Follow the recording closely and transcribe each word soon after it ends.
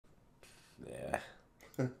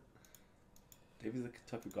Dave is the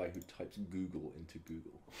type of guy who types Google into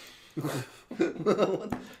Google.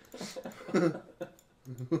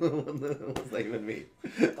 What's that even mean?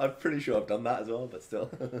 I'm pretty sure I've done that as well, but still.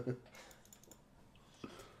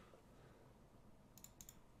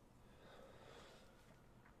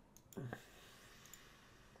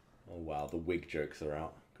 Oh wow, the wig jokes are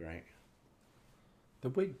out. Great. The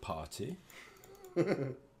wig party.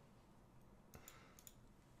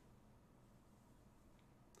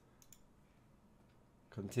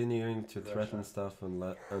 Continuing to threaten stuff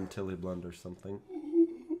until he blunders something.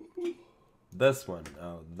 This one,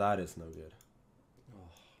 oh, that is no good. Oh.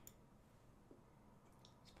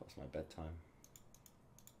 It's past my bedtime.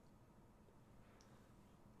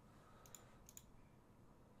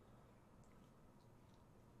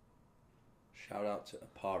 Shout out to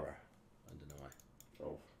Apara. I don't know why.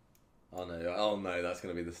 Oh. Oh no! Oh no! That's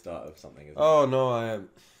gonna be the start of something, isn't Oh it? no! I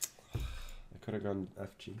could have gone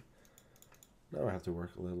FG. Now I have to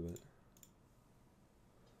work a little bit.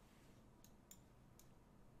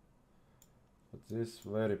 But this is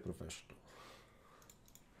very professional.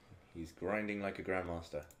 He's grinding like a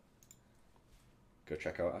grandmaster. Go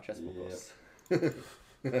check out our chessboard course.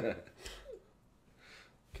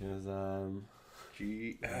 Cause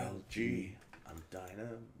GLG. I'm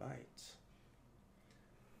dynamite.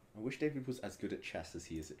 I wish David was as good at chess as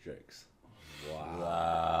he is at jokes.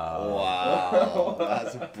 Wow. Wow.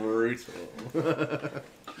 That's brutal.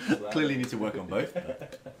 Clearly need to work on both.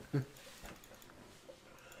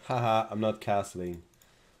 Haha, I'm not castling.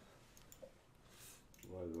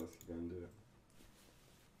 What's he gonna do?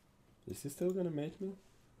 Is he still gonna mate me?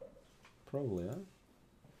 Probably, huh?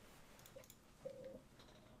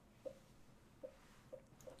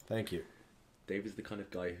 Thank you. Dave is the kind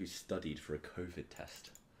of guy who studied for a COVID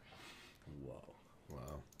test. Wow.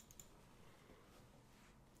 Wow.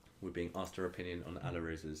 We're being asked our opinion on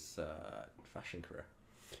Alarose's fashion career.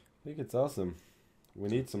 I think it's awesome. We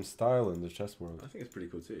need some style in the chess world. I think it's pretty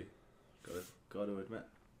cool too. Gotta admit.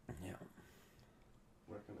 Yeah.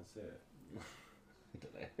 Where can I say it? I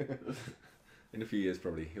don't know. In a few years,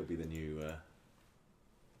 probably he'll be the new.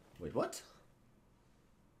 Wait, what?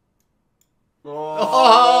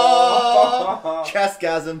 Oh!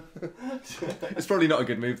 Chessgasm. It's probably not a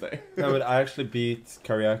good move though. No, but I actually beat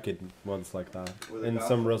Kariaki once like that in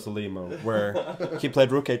some Rosalimo where he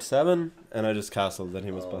played Rook H7 and I just castled and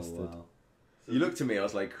he was busted. Wow. You looked at me, I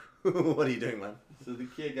was like, "What are you doing, man?" So the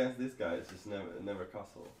key against this guy is just never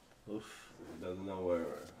castle. Oof. So he doesn't know where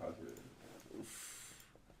or how to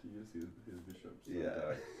use his bishops.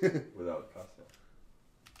 Yeah. Without castle.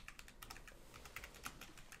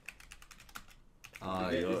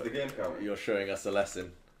 Is the game coming? You're showing us a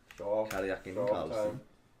lesson. Show off. Kariaki and Show off Carlsen. time.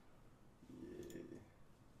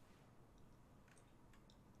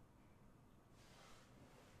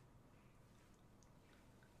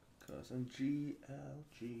 Carlsen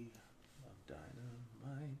GLG.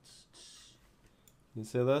 Dynamite. You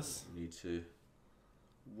see this? You need to.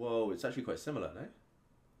 Whoa, it's actually quite similar, no?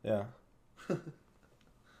 Yeah. Then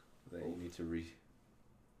you need to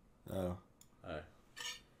Oh. Oh.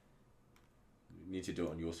 You need to do it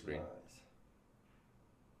on your screen. Nice.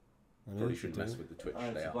 Probably shouldn't mess with the Twitch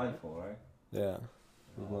It's layout. blindfold, right? Yeah.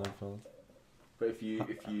 The blindfold. But if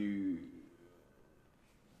you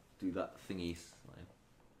do that thingy, like,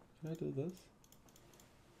 Can I do this?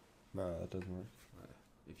 No, that doesn't work.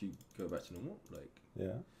 if you go back to normal, like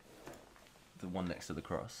Yeah. the one next to the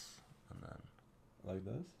cross, and then Like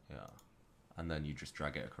this? yeah, and then you just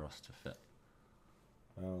drag it across to fit.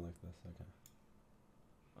 Oh, like this. Okay.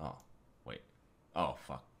 Oh, wait. Oh,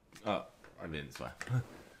 fuck. Oh, I didn't swear.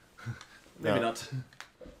 Maybe No. not.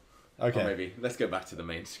 Okay. Or maybe. Let's go back to the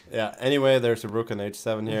main screen. Yeah. Anyway, there's a rook on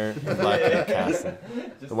H7 here. And black in a castle.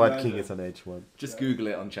 The white king is on H1. Just Google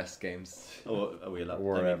it on chess games. Or are we allowed?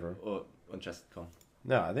 Wherever. Or on chess.com.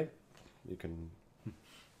 No, I think you can.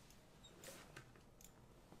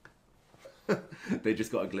 They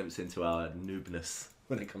just got a glimpse into our noobness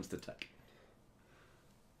when it comes to tech.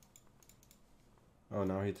 Oh,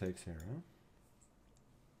 now he takes here, huh?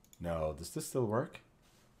 No, does this still work?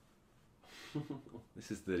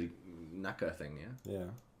 This is the Naka thing, yeah? Yeah.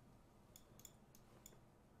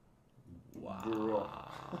 Wow.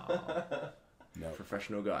 No.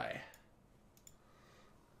 Professional guy.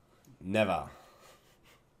 Never.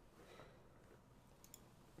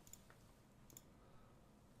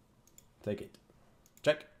 Take it.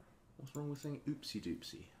 Check. What's wrong with saying oopsie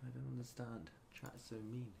doopsie? I don't understand. Chat is so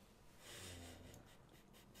mean.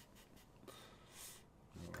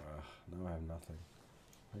 Now I have nothing.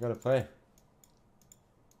 I gotta play.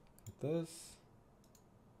 With this.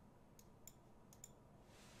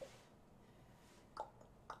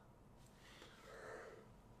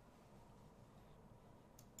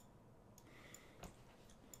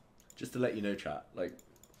 just to let you know, chat, like,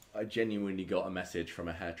 I genuinely got a message from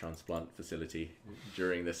a hair transplant facility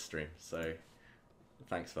during this stream, so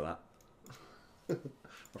thanks for that.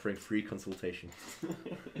 Offering free consultation.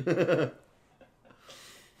 It's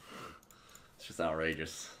just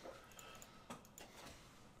outrageous.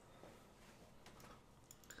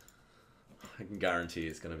 I can guarantee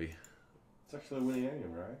it's going to be... It's actually a winning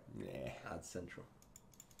game, right? Yeah. Ad Central.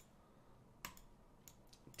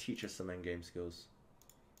 Teach us some endgame skills.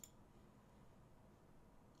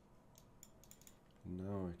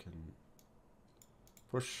 No, I can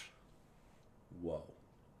push. Whoa.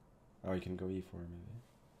 Oh, you can go e4 maybe.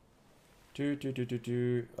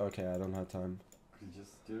 Do. Okay, I don't have time. You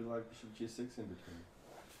just do like bishop g6 in between.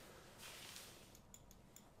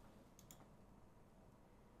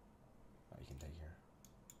 Oh, you can take here.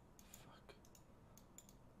 Fuck.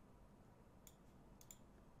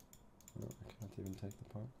 No, I can't even take the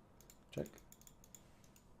pawn. Check.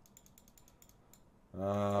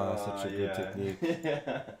 Ah, such a good technique.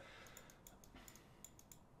 Yeah.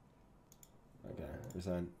 Okay,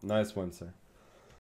 resign. Nice one, sir.